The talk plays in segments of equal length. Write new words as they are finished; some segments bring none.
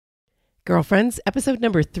Girlfriends, episode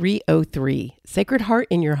number 303, Sacred Heart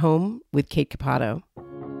in Your Home with Kate Capato.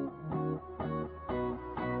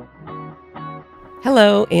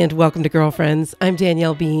 Hello and welcome to Girlfriends. I'm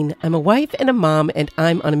Danielle Bean. I'm a wife and a mom, and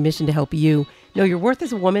I'm on a mission to help you know your worth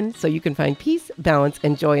as a woman so you can find peace, balance,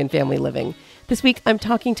 and joy in family living. This week, I'm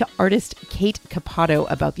talking to artist Kate Capato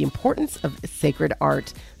about the importance of sacred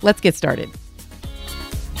art. Let's get started.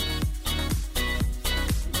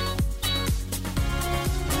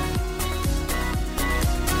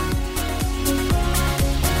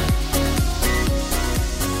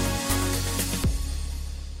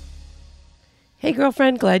 Hey,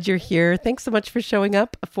 girlfriend, glad you're here. Thanks so much for showing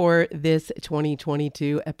up for this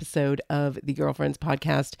 2022 episode of the Girlfriends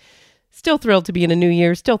podcast. Still thrilled to be in a new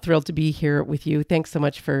year, still thrilled to be here with you. Thanks so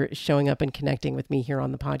much for showing up and connecting with me here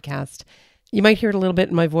on the podcast. You might hear it a little bit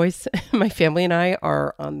in my voice. My family and I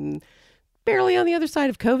are barely on the other side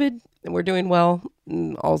of COVID, and we're doing well.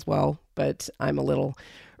 All's well, but I'm a little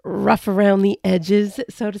rough around the edges,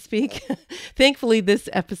 so to speak. Thankfully, this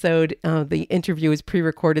episode, the interview is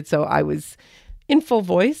pre-recorded, so I was in full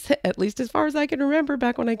voice, at least as far as I can remember,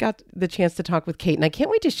 back when I got the chance to talk with Kate. And I can't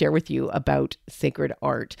wait to share with you about sacred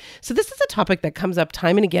art. So this is a topic that comes up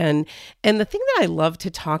time and again. And the thing that I love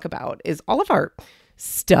to talk about is all of our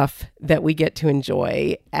stuff that we get to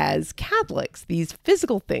enjoy as Catholics, these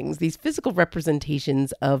physical things, these physical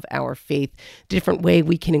representations of our faith, different way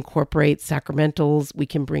we can incorporate sacramentals, we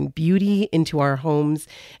can bring beauty into our homes.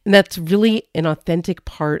 And that's really an authentic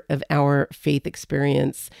part of our faith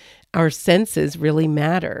experience. Our senses really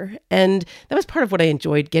matter. And that was part of what I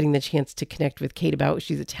enjoyed getting the chance to connect with Kate about.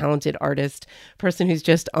 She's a talented artist, person who's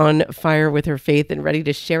just on fire with her faith and ready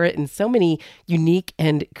to share it in so many unique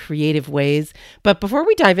and creative ways. But before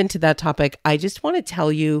we dive into that topic, I just want to tell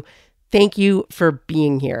you, thank you for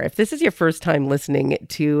being here. If this is your first time listening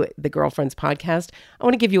to the Girlfriends podcast, I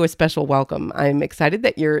want to give you a special welcome. I'm excited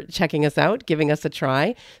that you're checking us out, giving us a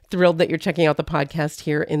try. Thrilled that you're checking out the podcast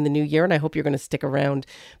here in the new year, and I hope you're going to stick around.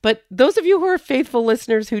 But those of you who are faithful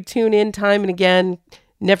listeners who tune in time and again,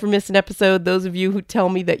 never miss an episode. Those of you who tell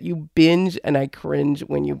me that you binge, and I cringe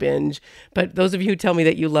when you binge, but those of you who tell me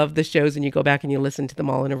that you love the shows and you go back and you listen to them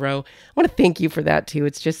all in a row, I want to thank you for that too.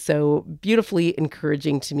 It's just so beautifully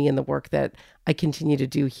encouraging to me in the work that I continue to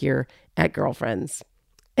do here at Girlfriends.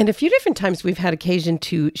 And a few different times we've had occasion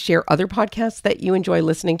to share other podcasts that you enjoy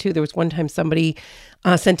listening to. There was one time somebody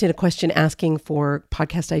sent in a question asking for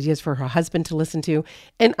podcast ideas for her husband to listen to.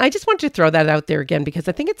 And I just wanted to throw that out there again because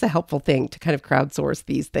I think it's a helpful thing to kind of crowdsource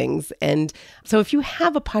these things. And so if you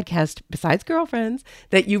have a podcast besides Girlfriends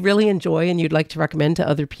that you really enjoy and you'd like to recommend to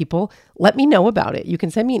other people, let me know about it. You can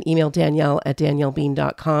send me an email,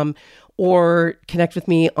 danielle@daniellebean.com, or connect with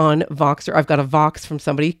me on Voxer. I've got a Vox from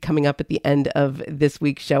somebody coming up at the end of this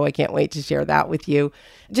week's show. I can't wait to share that with you.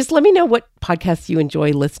 Just let me know what podcasts you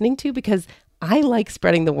enjoy listening to because I like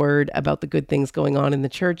spreading the word about the good things going on in the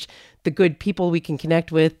church, the good people we can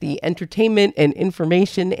connect with, the entertainment and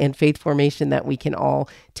information and faith formation that we can all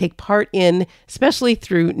take part in, especially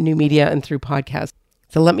through new media and through podcasts.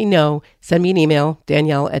 So let me know. Send me an email,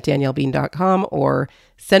 danielle@daniellebean.com, or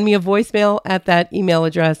send me a voicemail at that email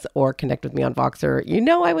address, or connect with me on Voxer. You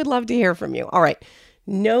know I would love to hear from you. All right,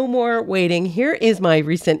 no more waiting. Here is my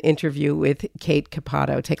recent interview with Kate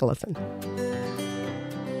Capato. Take a listen.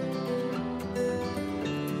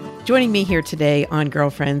 Joining me here today on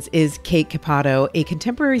Girlfriends is Kate Capato, a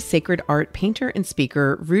contemporary sacred art painter and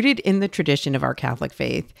speaker rooted in the tradition of our Catholic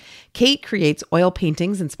faith. Kate creates oil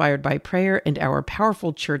paintings inspired by prayer and our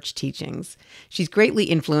powerful church teachings. She's greatly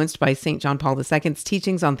influenced by St. John Paul II's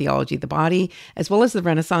teachings on theology of the body, as well as the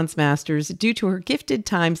Renaissance masters, due to her gifted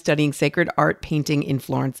time studying sacred art painting in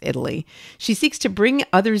Florence, Italy. She seeks to bring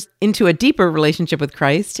others into a deeper relationship with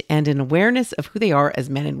Christ and an awareness of who they are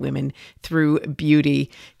as men and women through beauty.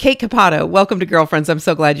 Kate Capato, welcome to Girlfriends. I'm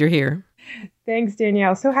so glad you're here. Thanks,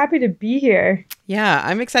 Danielle. So happy to be here. Yeah,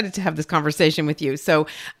 I'm excited to have this conversation with you. So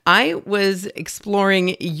I was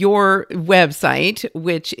exploring your website,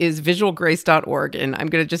 which is visualgrace.org, and I'm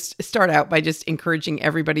going to just start out by just encouraging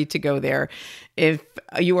everybody to go there. If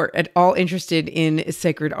you are at all interested in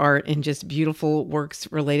sacred art and just beautiful works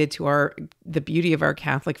related to the beauty of our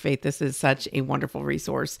Catholic faith, this is such a wonderful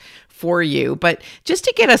resource for you. But just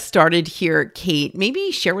to get us started here, Kate,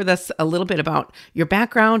 maybe share with us a little bit about your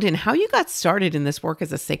background and how you got started in this work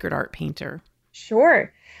as a sacred art painter.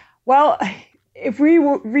 Sure. Well, if we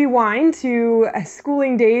rewind to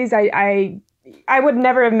schooling days, I would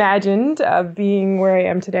never have imagined being where I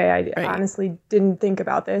am today. I honestly didn't think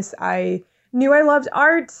about this. I knew I loved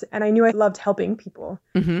art and I knew I loved helping people.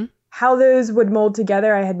 Mm-hmm. How those would mold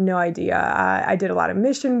together, I had no idea. I did a lot of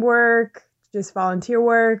mission work, just volunteer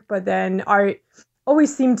work, but then art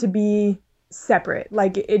always seemed to be separate.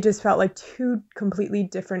 Like it just felt like two completely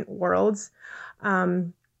different worlds.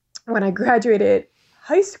 When I graduated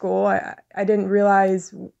high school, I didn't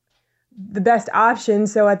realize the best option.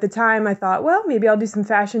 So at the time I thought, well, maybe I'll do some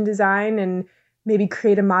fashion design and maybe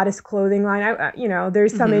create a modest clothing line.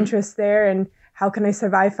 There's some interest there, and how can I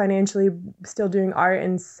survive financially still doing art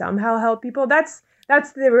and somehow help people? That's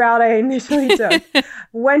the route I initially took.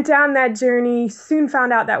 Went down that journey, soon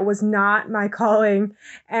found out that was not my calling,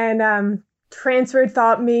 and transferred,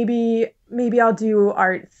 thought maybe I'll do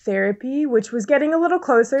art therapy, which was getting a little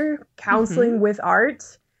closer, counseling with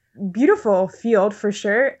art. Beautiful field for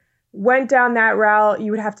sure. Went down that route.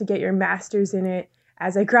 You would have to get your master's in it.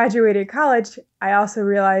 As I graduated college, I also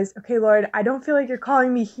realized, okay, Lord, I don't feel like you're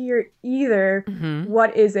calling me here either.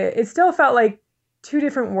 What is it? It still felt like two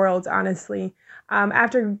different worlds, honestly.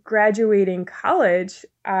 After graduating college,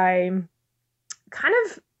 I kind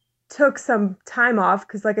of took some time off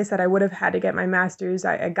because, like I said, I would have had to get my master's.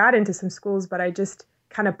 I got into some schools, but I just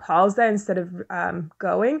kind of paused that instead of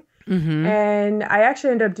going. And I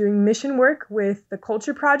actually ended up doing mission work with the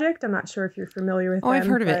Culture Project. I'm not sure if you're familiar with them. I've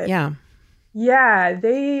heard of it, yeah. Yeah,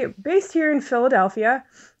 they based here in Philadelphia,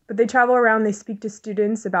 but they travel around. They speak to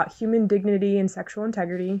students about human dignity and sexual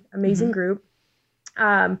integrity. Amazing group.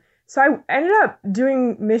 So I ended up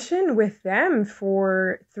doing mission with them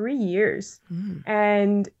for 3 years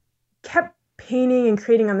and kept painting and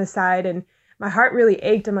creating on the side. And my heart really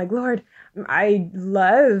ached. I'm like, Lord, I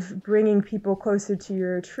love bringing people closer to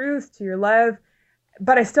your truth, to your love,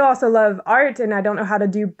 but I still also love art, and I don't know how to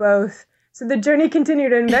do both. So the journey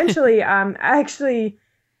continued, and eventually, actually,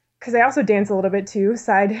 because I also dance a little bit too,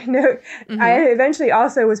 side note, I eventually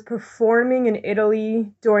also was performing in Italy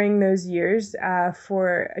during those years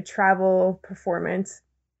for a travel performance,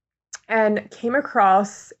 and came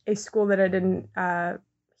across a school that I didn't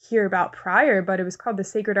hear about prior, but it was called the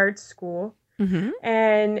Sacred Arts School.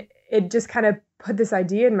 And it just kind of put this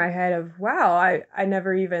idea in my head of, wow, I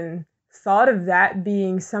never even thought of that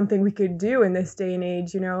being something we could do in this day and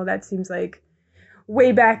age. That seems like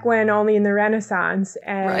way back when, only in the Renaissance.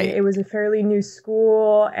 And it was a fairly new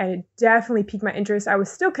school, and it definitely piqued my interest. I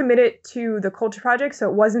was still committed to the Culture Project, so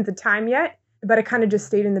it wasn't the time yet, but it kind of just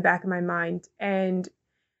stayed in the back of my mind. And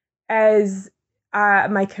as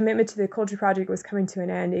my commitment to the Culture Project was coming to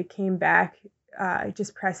an end, it came back. It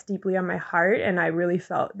just pressed deeply on my heart, and I really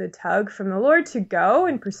felt the tug from the Lord to go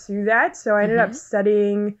and pursue that. So I ended up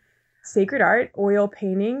studying sacred art, oil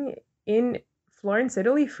painting in Florence,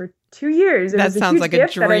 Italy for 2 years. That sounds like a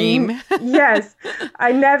dream. Yes.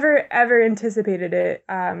 I never, ever anticipated it.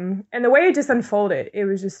 And the way it just unfolded, it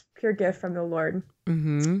was just pure gift from the Lord.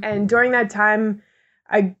 And during that time,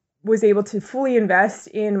 I was able to fully invest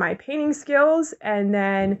in my painting skills and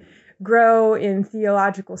then grow in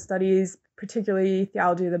theological studies, particularly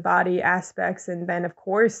theology of the body aspects. And then, of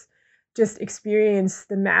course, just experience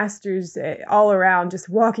the masters all around, just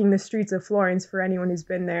walking the streets of Florence. For anyone who's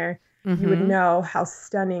been there, you would know how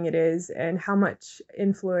stunning it is and how much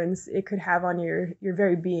influence it could have on your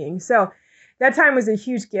very being. So that time was a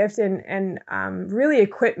huge gift and really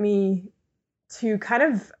equipped me to kind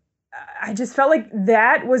of, I just felt like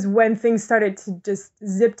that was when things started to just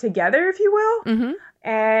zip together, if you will.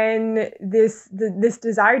 And this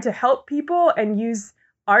desire to help people and use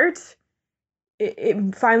art,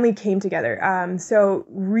 it finally came together. So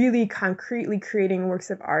really concretely creating works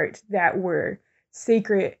of art that were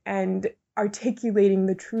sacred and articulating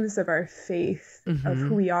the truths of our faith, of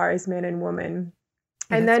who we are as man and woman.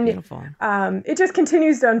 And then it just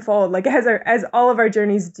continues to unfold. Like as all of our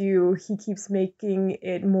journeys do, he keeps making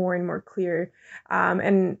it more and more clear.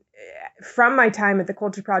 And from my time at the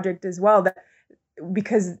Culture Project as well, that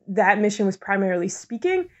because that mission was primarily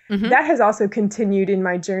speaking, that has also continued in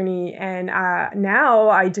my journey. And now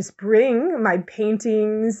I just bring my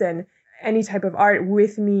paintings and any type of art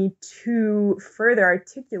with me to further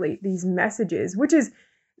articulate these messages, which is,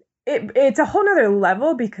 it's a whole nother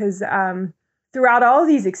level because throughout all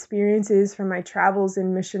these experiences from my travels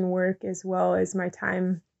and mission work, as well as my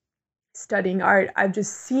time studying art, I've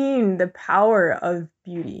just seen the power of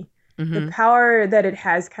beauty. The power that it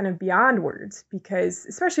has kind of beyond words, because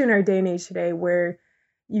especially in our day and age today where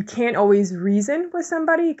you can't always reason with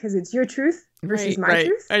somebody because it's your truth versus my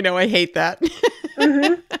truth. I know, I hate that.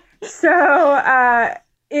 So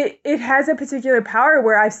it has a particular power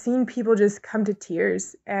where I've seen people just come to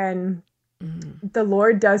tears, and the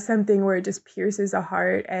Lord does something where it just pierces a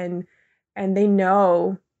heart, and they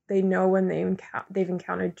know when they've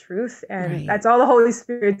encountered truth, and that's all the Holy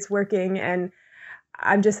Spirit's working, and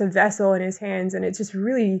I'm just a vessel in his hands. And it's just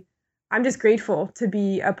really I'm just grateful to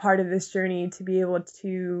be a part of this journey, to be able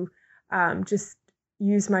to just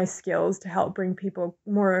use my skills to help bring people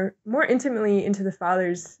more intimately into the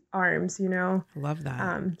Father's arms, Love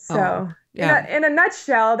that. So yeah. in a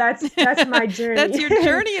nutshell, that's my journey. That's your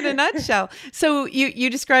journey in a nutshell. So you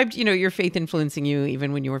described, your faith influencing you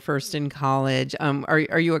even when you were first in college.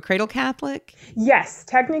 Are you a cradle Catholic? Yes,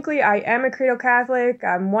 technically I am a cradle Catholic.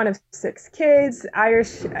 I'm one of 6 kids,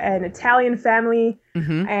 Irish and Italian family.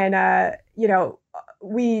 Mm-hmm. And,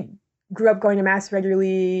 we grew up going to Mass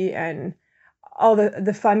regularly and all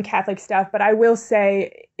the fun Catholic stuff. But I will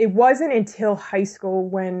say it wasn't until high school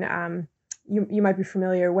when you might be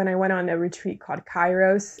familiar, when I went on a retreat called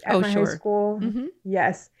Kairos at my high school. Mm-hmm.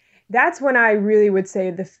 Yes. That's when I really would say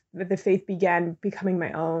the faith began becoming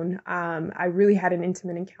my own. I really had an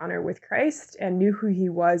intimate encounter with Christ and knew who he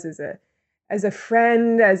was as a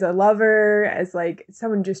friend, as a lover, as like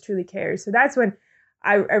someone just truly cares. So that's when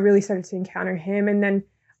I really started to encounter him. And then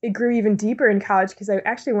it grew even deeper in college because I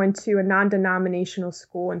actually went to a non-denominational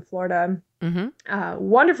school in Florida. Mm-hmm.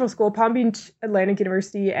 Wonderful school, Palm Beach Atlantic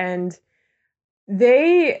University. And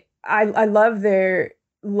I love their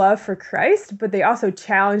love for Christ, but they also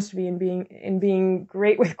challenged me in being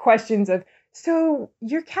great with questions of, so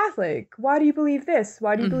you're Catholic. Why do you believe this?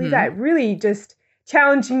 Why do you believe that? Really just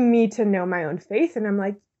challenging me to know my own faith. And I'm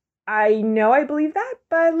like, I know I believe that,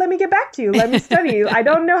 but let me get back to you. Let me study. I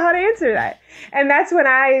don't know how to answer that. And that's when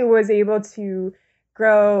I was able to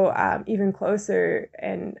grow even closer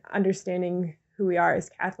and understanding who we are as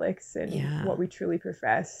Catholics and what we truly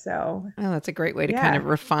profess. So, that's a great way to kind of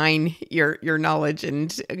refine your knowledge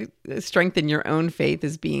and strengthen your own faith,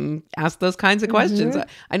 is being asked those kinds of questions.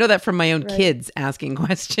 I know that from my own kids asking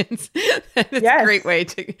questions. It's a great way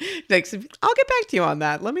to like, I'll get back to you on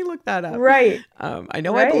that. Let me look that up. Right. I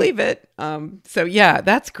know I believe it. So yeah,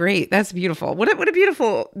 that's great. That's beautiful. What a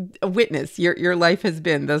beautiful witness your life has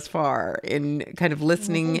been thus far in kind of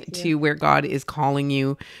listening to where God is calling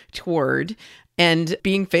you toward, and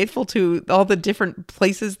being faithful to all the different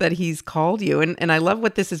places that he's called you. And I love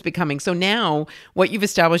what this is becoming. So now what you've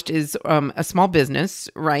established is a small business,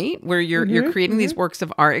 right? Where you're creating these works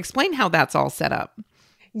of art. Explain how that's all set up.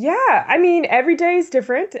 Yeah, I mean, every day is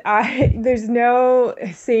different. There's no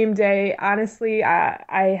same day. Honestly,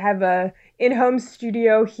 I have a in-home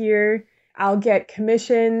studio here. I'll get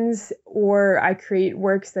commissions, or I create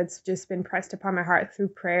works that's just been pressed upon my heart through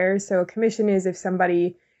prayer. So a commission is if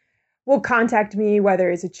somebody will contact me, whether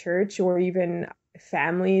it's a church or even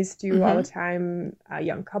families do all the time,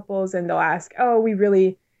 young couples, and they'll ask, oh,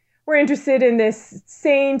 we're interested in this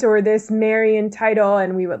saint or this Marian title,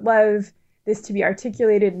 and we would love this to be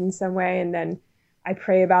articulated in some way. And then I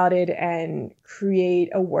pray about it and create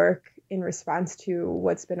a work in response to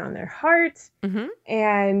what's been on their heart.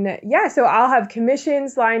 And so I'll have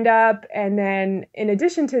commissions lined up. And then in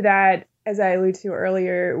addition to that, as I alluded to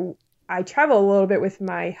earlier, I travel a little bit with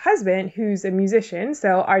my husband, who's a musician,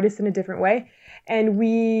 so artist in a different way. And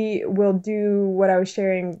we will do what I was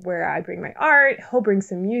sharing, where I bring my art, he'll bring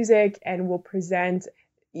some music, and we'll present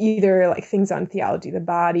either like things on theology of the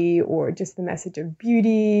body or just the message of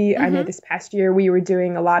beauty. I know this past year we were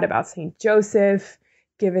doing a lot about St. Joseph,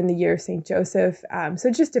 given the year of St. Joseph.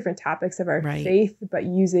 So just different topics of our faith, but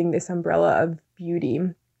using this umbrella of beauty.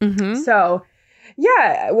 So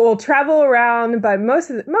yeah, we'll travel around, but most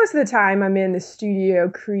of the time I'm in the studio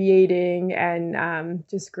creating and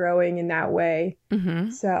just growing in that way.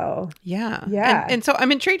 So yeah. And so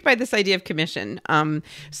I'm intrigued by this idea of commission.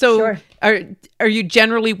 So are you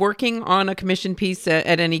generally working on a commission piece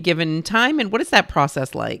at any given time, and what is that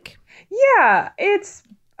process like? Yeah, praise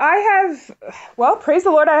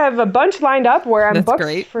the Lord, I have a bunch lined up where I'm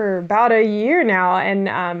booked for about a year now,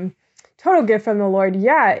 and total gift from the Lord.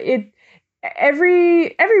 Yeah,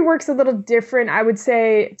 every work's a little different. I would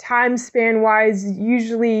say time span wise,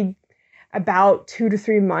 usually about 2 to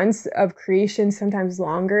 3 months of creation, sometimes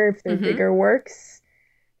longer if they're bigger works.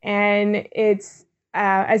 And it's,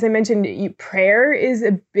 as I mentioned, prayer is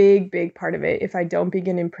a big part of it. If I don't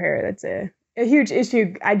begin in prayer, that's a huge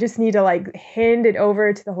issue. I just need to hand it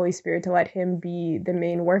over to the Holy Spirit to let him be the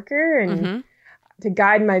main worker and to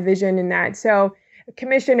guide my vision in that. So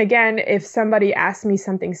commission, again, if somebody asks me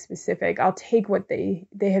something specific, I'll take what they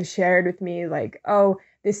have shared with me, like, oh,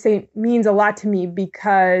 this saint means a lot to me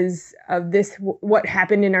because of this, what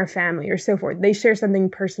happened in our family or so forth. They share something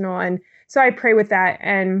personal. And so I pray with that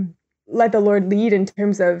and let the Lord lead in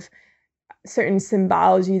terms of certain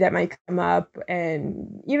symbology that might come up,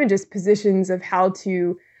 and even just positions of how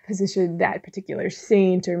to position that particular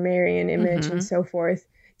saint or Marian image and so forth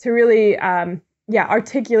to really,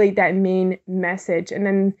 articulate that main message. And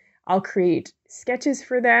then I'll create sketches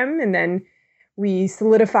for them, and then we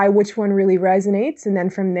solidify which one really resonates. And then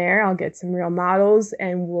from there, I'll get some real models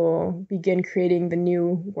and we'll begin creating the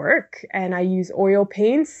new work. And I use oil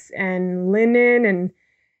paints and linen and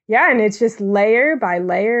it's just layer by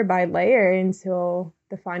layer by layer until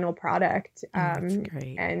the final product. That's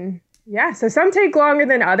great. And so some take longer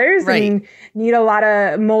than others right. and need a lot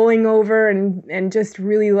of mulling over and just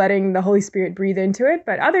really letting the Holy Spirit breathe into it.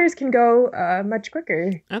 But others can go much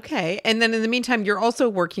quicker. Okay. And then in the meantime, you're also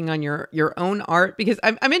working on your own art, because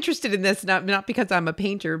I'm interested in this, not because I'm a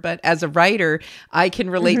painter, but as a writer, I can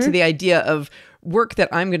relate to the idea of work that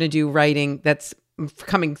I'm going to do writing that's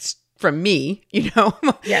coming from me,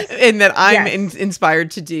 yes. and that I'm inspired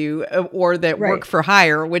to do, or that work for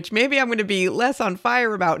hire, which maybe I'm going to be less on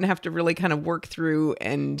fire about and have to really kind of work through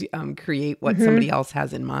and create what somebody else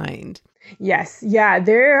has in mind. Yes. Yeah,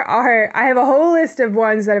 I have a whole list of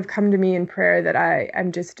ones that have come to me in prayer that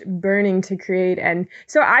I'm just burning to create. And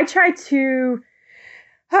so I try to,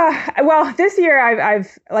 this year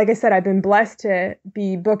I've, like I said, I've been blessed to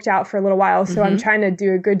be booked out for a little while. So I'm trying to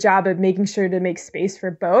do a good job of making sure to make space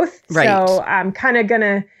for both. Right. So I'm kind of going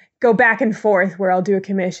to go back and forth where I'll do a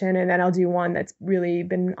commission and then I'll do one that's really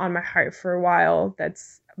been on my heart for a while.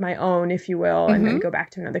 That's my own, if you will, and then go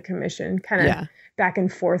back to another commission, kind of back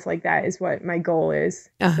and forth like that is what my goal is.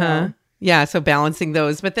 So. Yeah, so balancing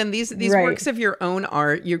those. But then these works of your own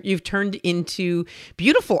art, you've turned into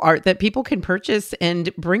beautiful art that people can purchase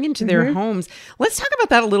and bring into their homes. Let's talk about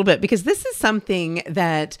that a little bit, because this is something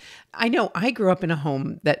that I know I grew up in a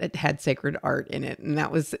home that had sacred art in it, and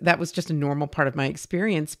that was just a normal part of my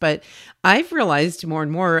experience. But I've realized more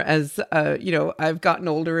and more as I've gotten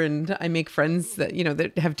older and I make friends that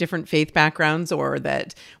that have different faith backgrounds or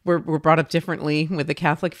that were brought up differently with the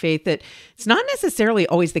Catholic faith, that it's not necessarily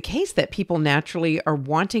always the case that people naturally are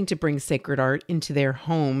wanting to bring sacred art into their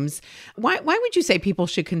homes. Why would you say people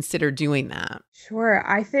should consider doing that? Sure,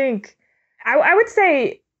 I think I would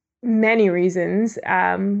say many reasons.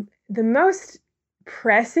 The most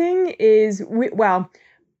pressing is,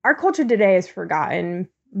 our culture today has forgotten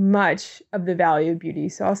much of the value of beauty.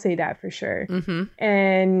 So I'll say that for sure.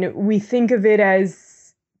 And we think of it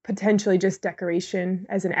as potentially just decoration,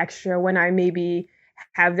 as an extra when I maybe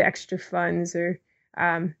have the extra funds or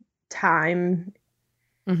time.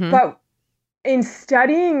 But in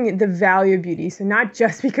studying the value of beauty, so not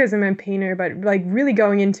just because I'm a painter, but like really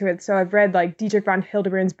going into it. So I've read like Dietrich von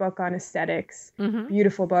Hildebrand's book on aesthetics,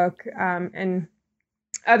 beautiful book, and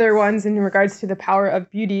other ones in regards to the power of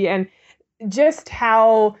beauty and just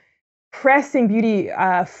how pressing beauty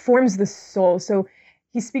forms the soul. So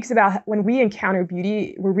he speaks about when we encounter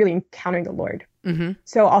beauty, we're really encountering the Lord.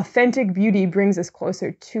 So authentic beauty brings us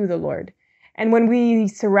closer to the Lord. And when we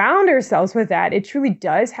surround ourselves with that, it truly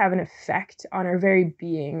does have an effect on our very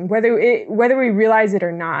being, whether we realize it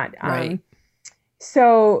or not. Right.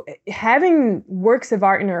 So having works of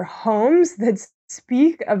art in our homes that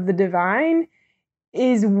speak of the divine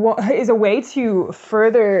is a way to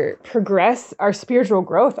further progress our spiritual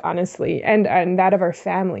growth, honestly, and that of our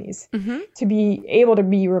families. To be able to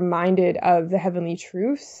be reminded of the heavenly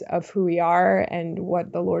truths of who we are and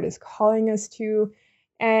what the Lord is calling us to.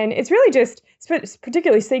 And it's really just,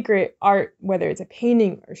 particularly sacred art, whether it's a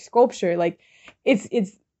painting or sculpture, like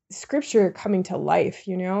it's scripture coming to life,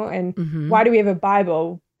 and why do we have a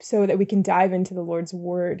Bible? So that we can dive into the Lord's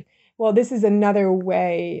word. Well, this is another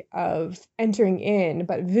way of entering in,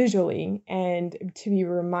 but visually, and to be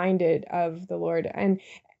reminded of the Lord. And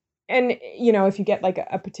if you get like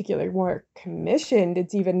a particular work commissioned,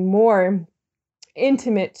 it's even more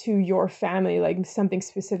intimate to your family, like something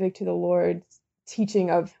specific to the Lord, teaching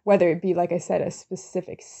of whether it be, like I said, a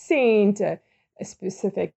specific saint, a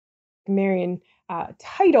specific Marian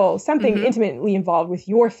title, something intimately involved with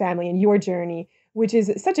your family and your journey, which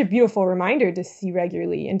is such a beautiful reminder to see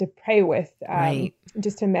regularly and to pray with,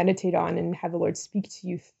 just to meditate on and have the Lord speak to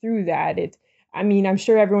you through that. I'm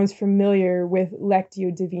sure everyone's familiar with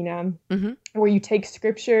Lectio Divina, where you take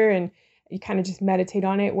scripture and you kind of just meditate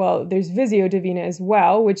on it. Well, there's Visio Divina as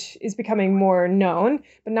well, which is becoming more known,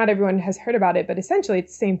 but not everyone has heard about it. But essentially,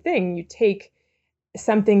 it's the same thing. You take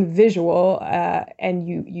something visual and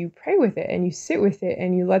you pray with it and you sit with it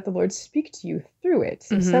and you let the Lord speak to you through it.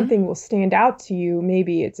 So something will stand out to you.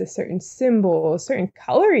 Maybe it's a certain symbol, a certain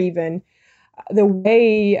color even, the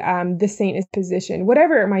way the saint is positioned,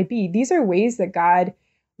 whatever it might be. These are ways that God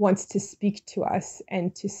wants to speak to us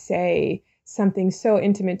and to say something so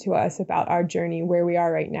intimate to us about our journey, where we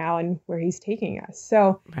are right now and where he's taking us.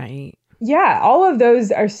 So, all of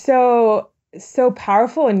those are so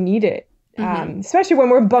powerful and needed, especially when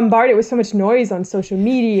we're bombarded with so much noise on social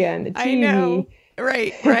media and the TV.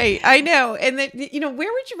 Right. I know. And then,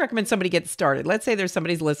 where would you recommend somebody get started? Let's say there's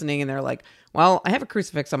somebody's listening and they're like, well, I have a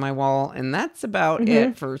crucifix on my wall and that's about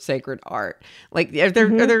it for sacred art. Like, are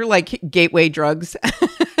there like gateway drugs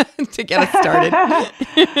to get us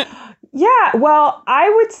started? Yeah. Well, I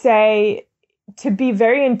would say to be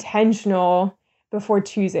very intentional before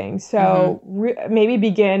choosing. So maybe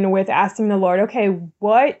begin with asking the Lord, okay,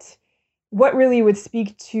 what really would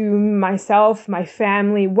speak to myself, my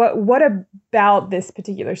family? What about this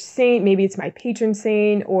particular saint? Maybe it's my patron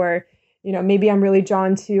saint, or maybe I'm really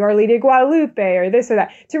drawn to Our Lady of Guadalupe, or this or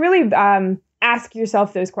that. To really ask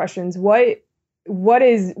yourself those questions. What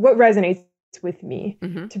resonates with me?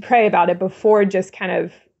 To pray about it before just kind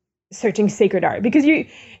of searching sacred art, because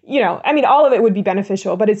all of it would be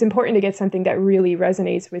beneficial, but it's important to get something that really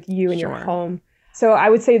resonates with you and your home. So I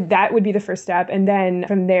would say that would be the first step. And then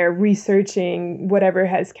from there, researching whatever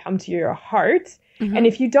has come to your heart. And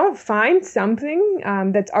if you don't find something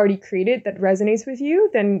that's already created that resonates with you,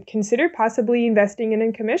 then consider possibly investing in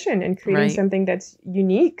a commission and creating something that's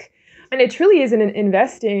unique. And it truly is an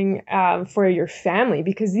investing for your family,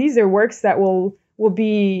 because these are works that will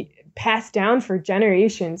be passed down for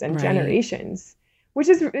generations and generations, which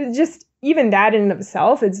is just, even that in and of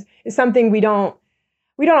itself is something we don't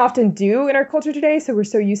often do in our culture today. So we're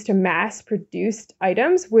so used to mass produced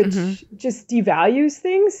items, which just devalues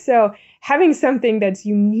things. So having something that's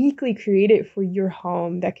uniquely created for your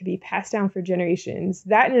home that could be passed down for generations,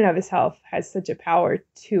 that in and of itself has such a power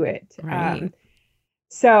to it.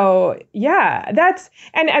 So yeah,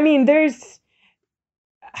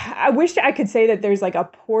 I wish I could say that there's like a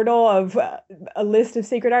portal of a list of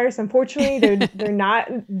sacred artists. Unfortunately, they're not.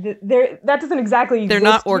 That doesn't exactly. They're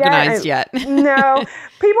not organized yet. No,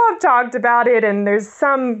 people have talked about it, and there's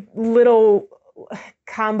some little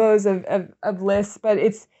combos of lists, but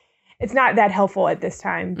it's not that helpful at this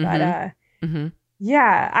time. But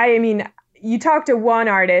yeah, I mean, you talk to one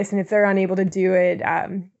artist, and if they're unable to do it,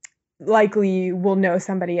 likely we'll know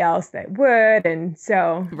somebody else that would, and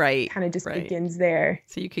so kind of just begins there.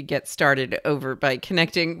 So you could get started over by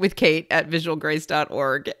connecting with Kate at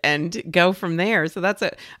visualgrace.org and go from there. So that's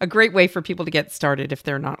a great way for people to get started if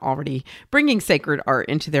they're not already bringing sacred art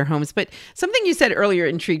into their homes. But something you said earlier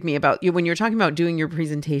intrigued me about you when you're talking about doing your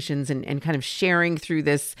presentations and kind of sharing through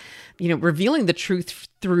this, revealing the truth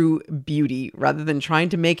through beauty rather than trying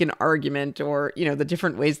to make an argument, or, the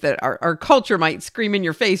different ways that our culture might scream in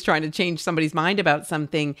your face trying to change somebody's mind about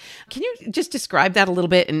something. Can you just describe that a little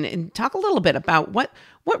bit and talk a little bit about what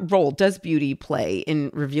role does beauty play in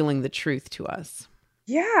revealing the truth to us?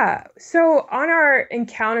 Yeah. So on our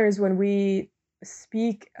encounters, when we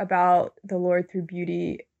speak about the Lord through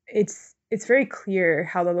beauty, it's very clear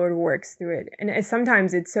how the Lord works through it. And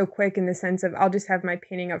sometimes it's so quick in the sense of, I'll just have my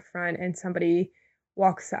painting up front and somebody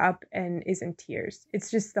walks up and is in tears. It's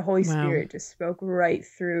just the Holy Spirit just spoke right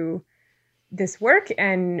through this work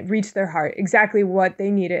and reached their heart, exactly what they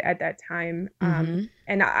needed at that time. And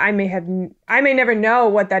I may never know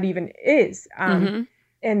what that even is. And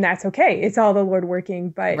that's okay. It's all the Lord working.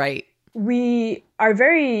 But we are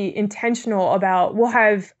very intentional about,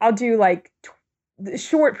 I'll do like a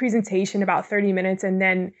short presentation, about 30 minutes. And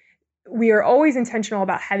then we are always intentional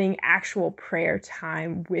about having actual prayer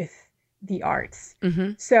time with the arts.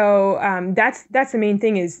 So that's the main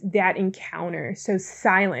thing, is that encounter. So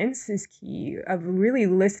silence is key, of really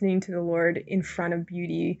listening to the Lord in front of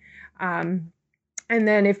beauty. And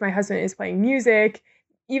then if my husband is playing music,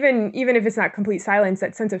 even if it's not complete silence,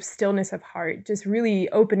 that sense of stillness of heart, just really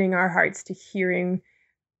opening our hearts to hearing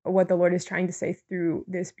what the Lord is trying to say through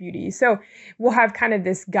this beauty. So we'll have kind of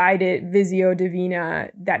this guided Visio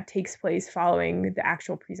Divina that takes place following the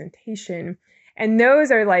actual presentation. And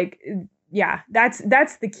those are like, that's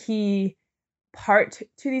the key part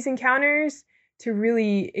to these encounters, to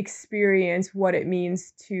really experience what it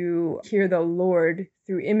means to hear the Lord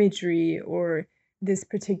through imagery or this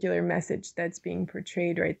particular message that's being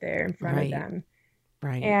portrayed right there in front of them.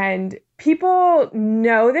 And people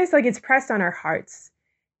know this, like it's pressed on our hearts.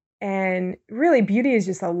 And really, beauty is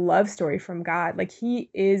just a love story from God. Like He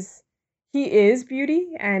is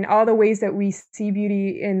beauty, and all the ways that we see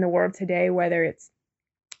beauty in the world today, whether it's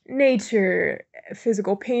nature,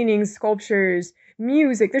 physical paintings, sculptures,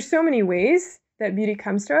 music, there's so many ways that beauty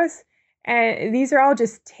comes to us. And these are all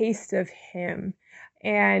just tastes of Him.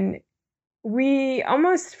 And we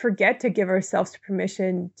almost forget to give ourselves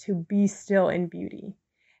permission to be still in beauty.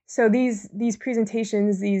 So these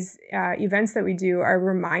presentations, these events that we do are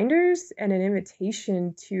reminders and an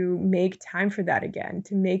invitation to make time for that again,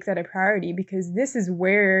 to make that a priority, because this is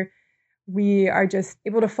where we are just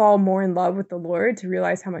able to fall more in love with the Lord, to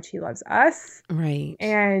realize how much he loves us. Right.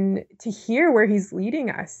 And to hear where he's leading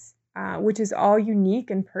us, which is all unique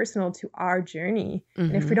and personal to our journey.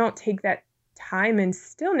 And if we don't take that time and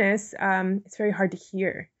stillness, it's very hard to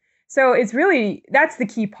hear. So it's really, that's the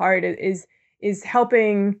key part, is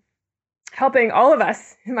helping all of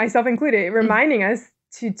us, myself included, reminding us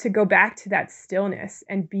to go back to that stillness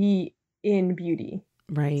and be in beauty,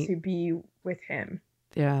 right? To be with him.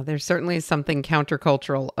 Yeah, there's certainly something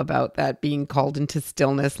countercultural about that, being called into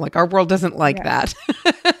stillness. Like, our world doesn't like that.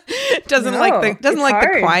 doesn't like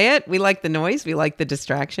the quiet. We like the noise. We like the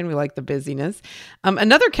distraction. We like the busyness.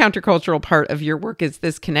 Another countercultural part of your work is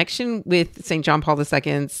this connection with St. John Paul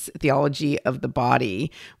II's theology of the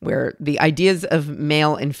body, where the ideas of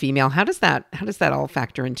male and female, how does that all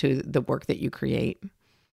factor into the work that you create?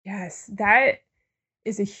 Yes, that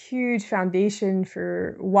is a huge foundation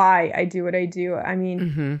for why I do what I do. I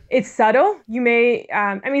mean, it's subtle. You may,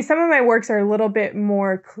 some of my works are a little bit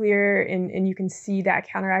more clear, and you can see that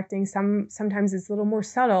counteracting. Sometimes it's a little more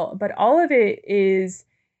subtle, but all of it is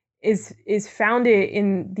founded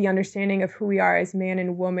in the understanding of who we are as man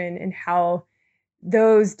and woman, and how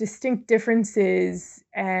those distinct differences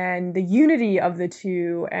and the unity of the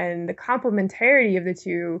two and the complementarity of the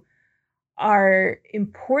two are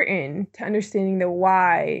important to understanding the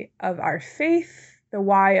why of our faith, the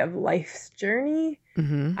why of life's journey.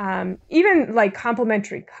 Even like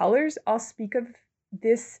complementary colors all speak of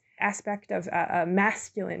this aspect of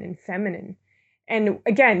masculine and feminine. And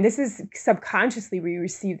again, this is subconsciously we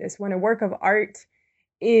receive this when a work of art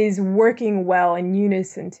is working well in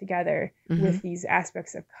unison together with these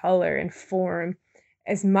aspects of color and form,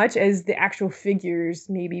 as much as the actual figures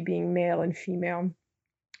maybe being male and female.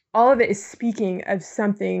 All of it is speaking of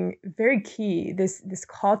something very key, this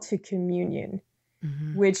call to communion,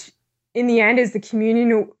 which in the end is the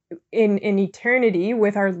communion in eternity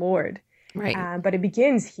with our Lord. Right. But it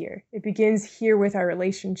begins here. It begins here with our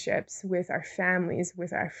relationships, with our families,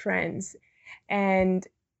 with our friends. And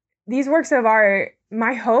these works of art,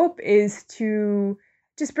 my hope is to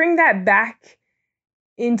just bring that back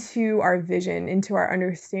into our vision, into our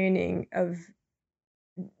understanding of,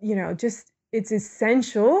 just it's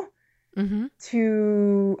essential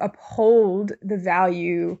to uphold the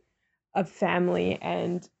value of family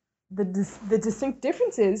and the distinct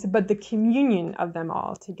differences, but the communion of them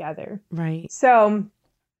all together. Right. So,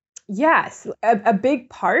 yes, a big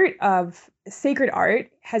part of sacred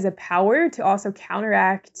art has a power to also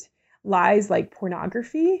counteract lies like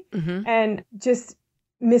pornography and just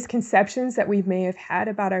misconceptions that we may have had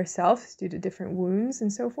about ourselves due to different wounds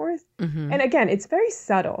and so forth. And again, it's very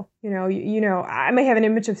subtle. I may have an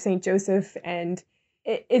image of Saint Joseph, and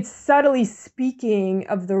it's subtly speaking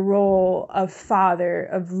of the role of father,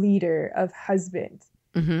 of leader, of husband.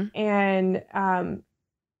 And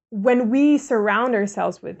when we surround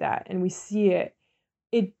ourselves with that and we see it,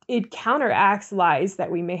 it counteracts lies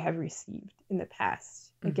that we may have received in the past.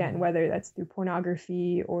 Again, whether that's through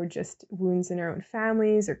pornography or just wounds in our own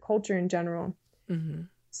families or culture in general.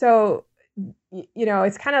 So,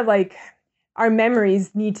 it's kind of like our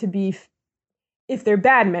memories need to be, if they're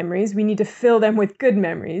bad memories, we need to fill them with good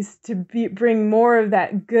memories to bring more of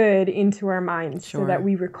that good into our minds so that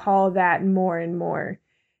we recall that more and more.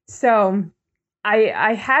 So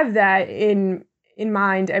I have that in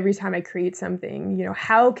mind every time I create something.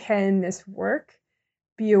 How can this work?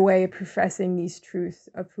 Be a way of professing these truths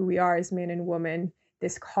of who we are as man and woman,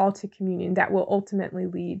 this call to communion that will ultimately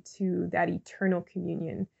lead to that eternal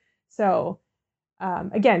communion. So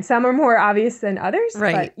again, some are more obvious than others,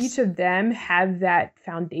 but each of them have that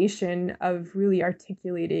foundation of really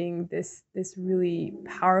articulating this really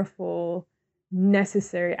powerful,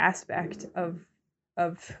 necessary aspect of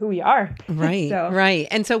who we are. Right. Right.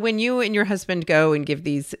 And so when you and your husband go and give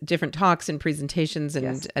these different talks and presentations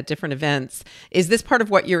and at different events, is this part of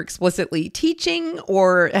what you're explicitly teaching,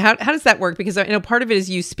 or how does that work? Because part of it is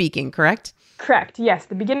you speaking, correct? Correct. Yes.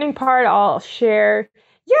 The beginning part I'll share.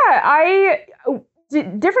 Yeah,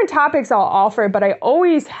 different topics I'll offer, but I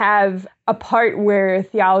always have a part where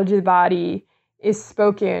theology of the body is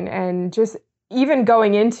spoken, and just even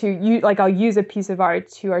going into I'll use a piece of art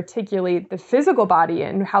to articulate the physical body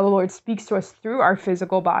and how the Lord speaks to us through our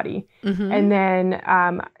physical body, and then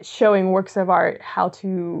showing works of art how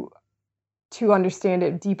to understand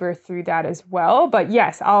it deeper through that as well. But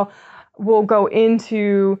yes, we'll go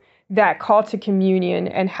into that call to communion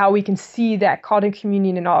and how we can see that call to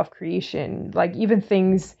communion in all of creation, like even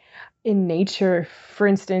things in nature. For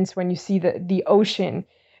instance, when you see the ocean,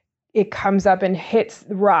 it comes up and hits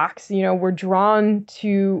the rocks. We're drawn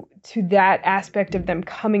to that aspect of them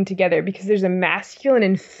coming together because there's a masculine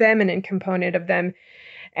and feminine component of them.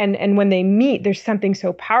 And when they meet, there's something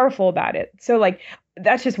so powerful about it. So like,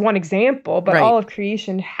 that's just one example, but all of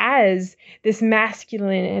creation has this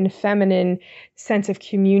masculine and feminine sense of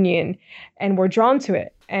communion, and we're drawn to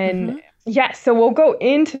it. And so we'll go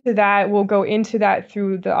into that. We'll go into that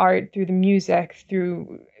through the art, through the music,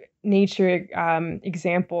 through nature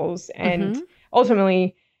examples, and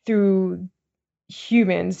ultimately through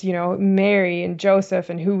humans, Mary and Joseph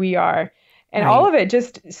and who we are. And all of it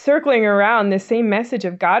just circling around the same message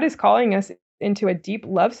of God is calling us into a deep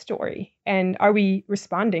love story. And are we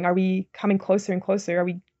responding? Are we coming closer and closer? Are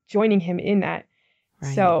we joining him in that?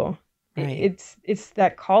 So it's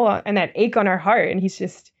that call and that ache on our heart. And he's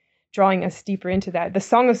just drawing us deeper into that. The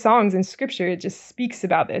Song of Songs in Scripture, it just speaks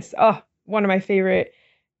about this. Oh, one of my favorite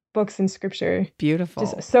books in Scripture. Beautiful.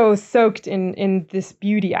 Just so soaked in this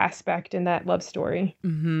beauty aspect in that love story.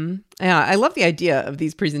 Yeah, I love the idea of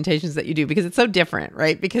these presentations that you do because it's so different,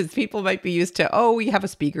 right? Because people might be used to, we have a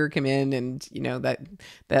speaker come in and,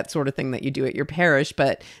 that sort of thing that you do at your parish.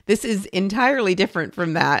 But this is entirely different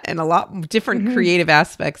from that and a lot different creative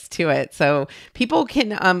aspects to it. So people can,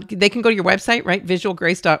 they can go to your website, right?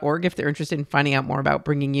 visualgrace.org if they're interested in finding out more about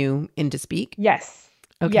bringing you in to speak. Yes.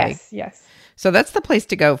 Okay. Yes. So that's the place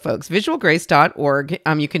to go, folks. Visualgrace.org.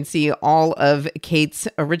 You can see all of Kate's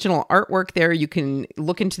original artwork there. You can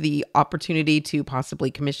look into the opportunity to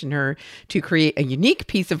possibly commission her to create a unique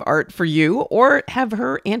piece of art for you, or have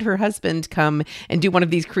her and her husband come and do one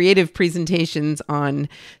of these creative presentations on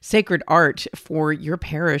sacred art for your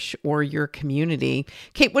parish or your community.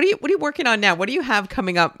 Kate, what are you working on now? What do you have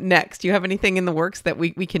coming up next? Do you have anything in the works that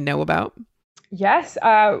we can know about? Yes.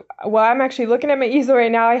 Well, I'm actually looking at my easel right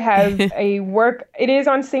now. I have a work. It is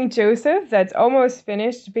on St. Joseph that's almost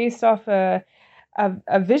finished based off a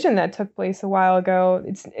vision that took place a while ago.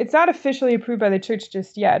 It's not officially approved by the church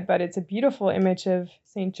just yet, but it's a beautiful image of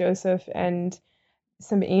St. Joseph and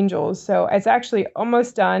some angels. So it's actually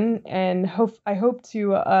almost done, and I hope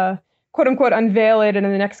to quote unquote unveil it in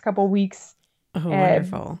the next couple of weeks. Oh,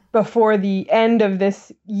 wonderful. Before the end of this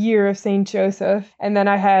year of St. Joseph. And then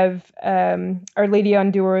I have Our Lady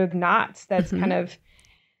Undoer of Knots that's kind of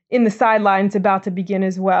in the sidelines, about to begin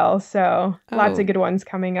as well. So lots of good ones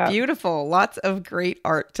coming up. Beautiful. Lots of great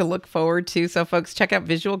art to look forward to. So folks, check out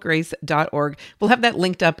visualgrace.org. We'll have that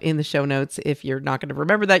linked up in the show notes. If you're not going to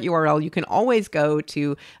remember that URL, you can always go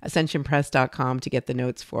to ascensionpress.com to get the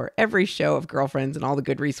notes for every show of Girlfriends and all the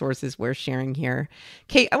good resources we're sharing here.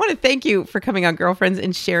 Kate, I want to thank you for coming on Girlfriends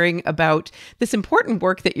and sharing about this important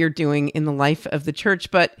work that you're doing in the life of the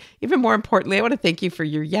church. But even more importantly, I want to thank you for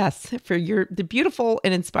your yes, for the beautiful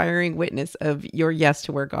and inspiring witness of your yes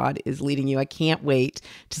to where God is leading you. I can't wait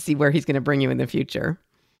to see where he's going to bring you in the future.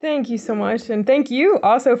 Thank you so much. And thank you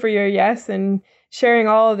also for your yes and sharing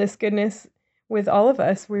all of this goodness with all of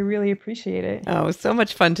us. We really appreciate it. Oh, so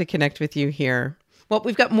much fun to connect with you here. Well,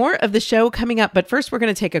 we've got more of the show coming up, but first we're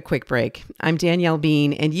going to take a quick break. I'm Danielle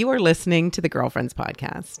Bean, and you are listening to the Girlfriends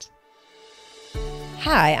Podcast.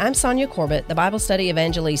 Hi, I'm Sonia Corbett, the Bible Study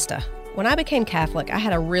Evangelista. When I became Catholic, I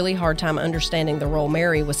had a really hard time understanding the role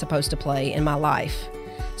Mary was supposed to play in my life.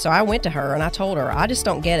 So I went to her and I told her, I just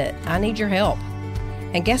don't get it. I need your help.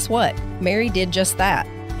 And guess what? Mary did just that.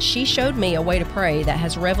 She showed me a way to pray that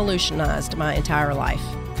has revolutionized my entire life.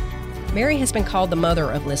 Mary has been called the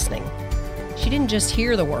mother of listening. She didn't just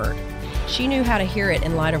hear the word. She knew how to hear it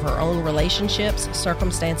in light of her own relationships,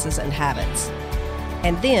 circumstances, and habits.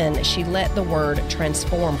 And then she let the word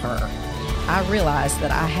transform her. I realized that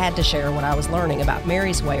I had to share what I was learning about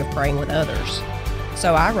Mary's way of praying with others.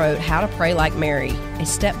 So I wrote How to Pray Like Mary, a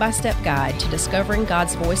step-by-step guide to discovering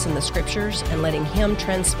God's voice in the scriptures and letting him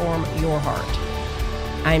transform your heart.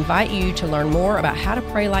 I invite you to learn more about how to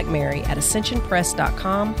pray like Mary at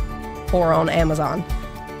ascensionpress.com or on Amazon.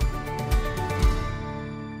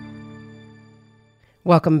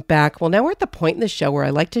 Welcome back. Well, now we're at the point in the show where I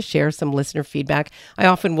like to share some listener feedback. I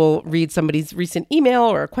often will read somebody's recent email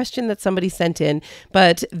or a question that somebody sent in.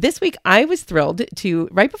 But this week, I was thrilled to,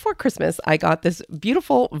 right before Christmas, I got this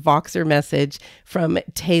beautiful Voxer message from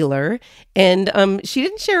Taylor. And she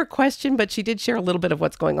didn't share a question, but she did share a little bit of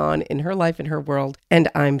what's going on in her life and her world. And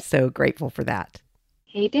I'm so grateful for that.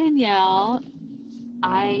 Hey, Danielle.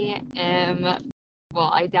 I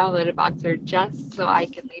downloaded Voxer just so I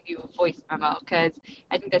can leave you a voice memo because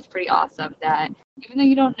I think that's pretty awesome that even though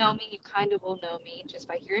you don't know me, you kind of will know me just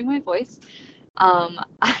by hearing my voice. I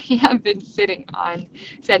have been sitting on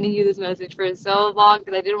sending you this message for so long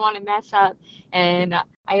because I didn't want to mess up. And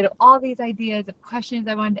I had all these ideas of questions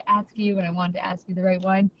I wanted to ask you, and I wanted to ask you the right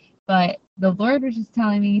one. but the Lord was just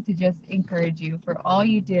telling me to just encourage you for all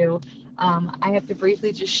you do. I have to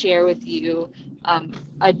briefly just share with you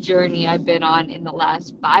a journey I've been on in the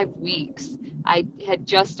last 5 weeks. I had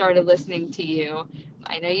just started listening to you.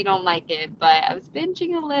 I know you don't like it, but I was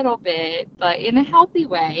binging a little bit, but in a healthy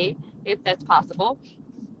way, if that's possible.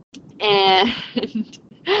 And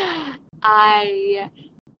I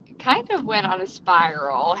kind of went on a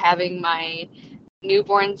spiral having my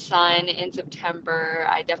newborn son in September.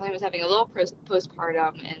 I definitely was having a little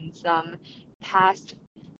postpartum, and some past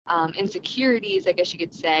insecurities, I guess you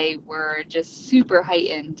could say, were just super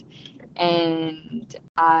heightened. And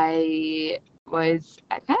I was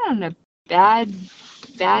kind of on a bad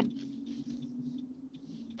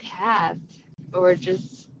path, or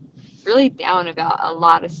just really down about a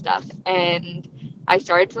lot of stuff. And I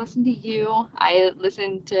started to listen to you. I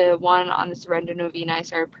listened to one on the Surrender Novena. I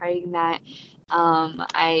started praying that.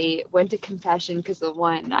 I went to confession because the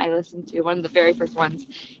one I listened to, one of the very first ones,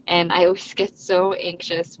 and I always get so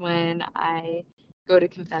anxious when I go to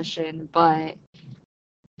confession, but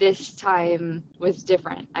this time was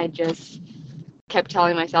different. I just kept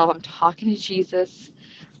telling myself, I'm talking to Jesus.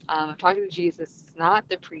 I'm talking to Jesus, not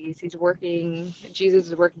the priest. Jesus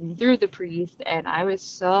is working through the priest. And I was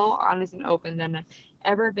so honest and open than I've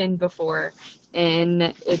ever been before. And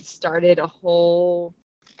it started a whole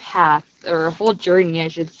path, or a whole journey, I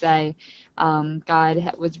should say.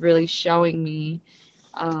 God was really showing me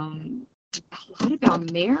a lot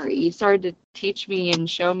about Mary. He started to teach me and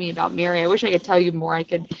show me about Mary. I wish I could tell you more. I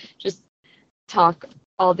could just talk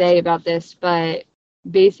all day about this, but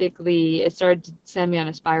basically it started to send me on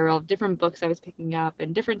a spiral of different books I was picking up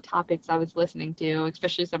and different topics I was listening to,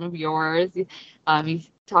 especially some of yours. You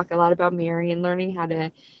talk a lot about Mary and learning how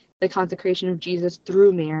to the consecration of Jesus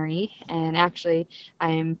through Mary. And actually,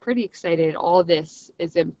 I am pretty excited. All this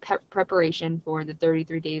is in preparation for the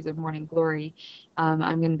 33 Days of Morning Glory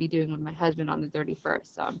I'm going to be doing with my husband on the 31st.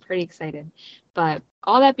 So I'm pretty excited. But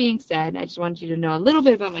all that being said, I just wanted you to know a little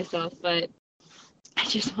bit about myself, but I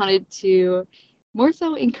just wanted to more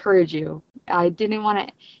so encourage you. I didn't want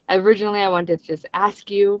to, originally I wanted to just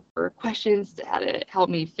ask you for questions to how to help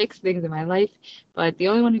me fix things in my life, but the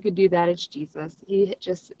only one who could do that is Jesus. He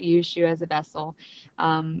just used you as a vessel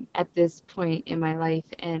at this point in my life,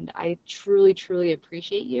 and I truly, truly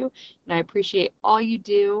appreciate you, and I appreciate all you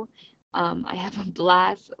do. I have a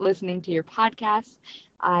blast listening to your podcast.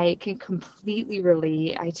 I can completely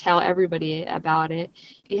relate. I tell everybody about it.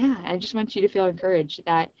 Yeah, I just want you to feel encouraged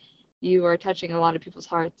that you are touching a lot of people's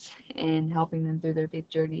hearts and helping them through their faith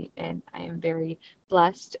journey. And I am very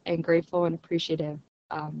blessed and grateful and appreciative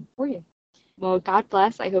for you. Well, God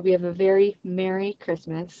bless. I hope you have a very Merry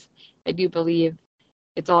Christmas. I do believe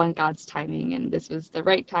it's all in God's timing, and this was the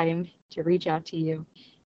right time to reach out to you.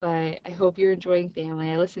 But I hope you're enjoying family.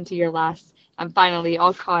 I listened to your last, I'm finally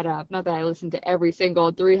all caught up. Not that I listened to every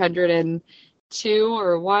single 302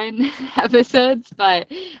 or 1 episodes, but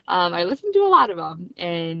I listened to a lot of them,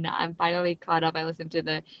 and I'm finally caught up. I listened to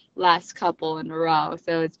the last couple in a row,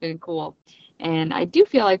 so it's been cool. And I do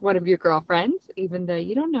feel like one of your girlfriends, even though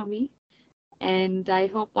you don't know me. And I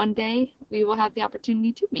hope one day we will have the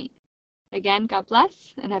opportunity to meet. Again, God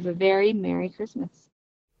bless, and have a very Merry Christmas.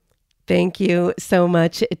 Thank you so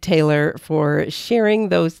much, Taylor, for sharing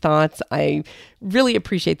those thoughts. I really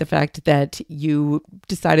appreciate the fact that you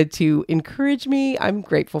decided to encourage me. I'm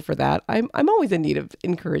grateful for that. I'm always in need of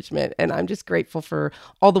encouragement, and I'm just grateful for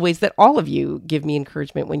all the ways that all of you give me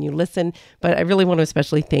encouragement when you listen. But I really want to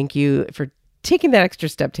especially thank you for taking that extra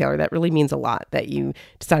step, Taylor. That really means a lot that you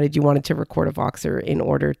decided you wanted to record a Voxer in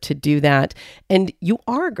order to do that. And you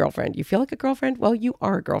are a girlfriend. You feel like a girlfriend? Well, you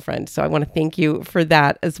are a girlfriend. So I want to thank you for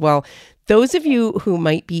that as well. Those of you who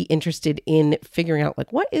might be interested in figuring out,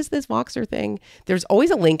 like, what is this Voxer thing? There's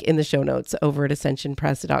always a link in the show notes over at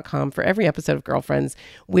ascensionpress.com for every episode of Girlfriends,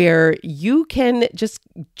 where you can just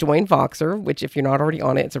join Voxer, which if you're not already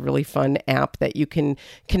on it, it's a really fun app that you can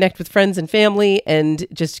connect with friends and family and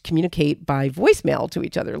just communicate by voicemail to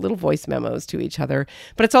each other, little voice memos to each other.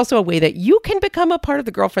 But it's also a way that you can become a part of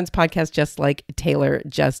the Girlfriends podcast, just like Taylor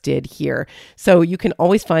just did here. So you can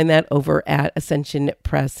always find that over at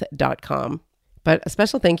ascensionpress.com. But a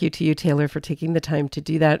special thank you to you, Taylor, for taking the time to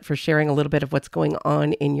do that, for sharing a little bit of what's going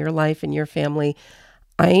on in your life and your family.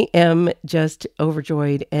 I am just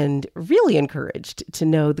overjoyed and really encouraged to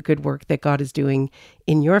know the good work that God is doing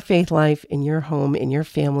in your faith life, in your home, in your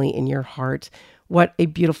family, in your heart. What a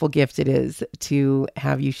beautiful gift it is to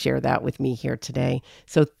have you share that with me here today.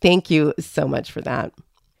 So thank you so much for that.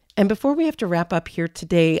 And before we have to wrap up here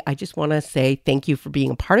today, I just want to say thank you for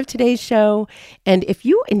being a part of today's show. And if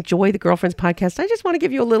you enjoy the Girlfriends podcast, I just want to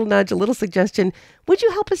give you a little nudge, a little suggestion. Would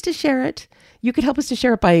you help us to share it? You could help us to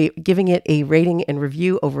share it by giving it a rating and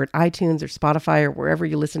review over at iTunes or Spotify or wherever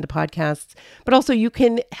you listen to podcasts. But also you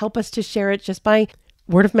can help us to share it just by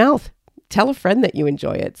word of mouth. Tell a friend that you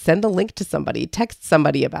enjoy it. Send a link to somebody. Text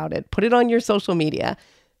somebody about it. Put it on your social media.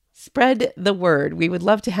 Spread the word. We would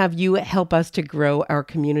love to have you help us to grow our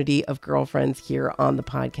community of girlfriends here on the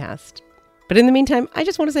podcast. But in the meantime, I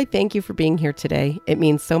just want to say thank you for being here today. It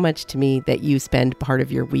means so much to me that you spend part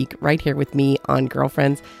of your week right here with me on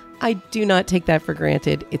Girlfriends. I do not take that for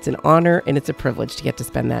granted. It's an honor and it's a privilege to get to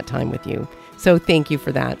spend that time with you. So thank you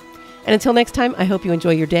for that. And until next time, I hope you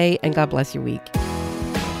enjoy your day and God bless your week.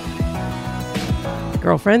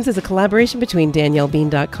 Girlfriends is a collaboration between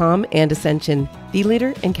DanielleBean.com and Ascension, the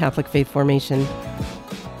leader in Catholic faith formation.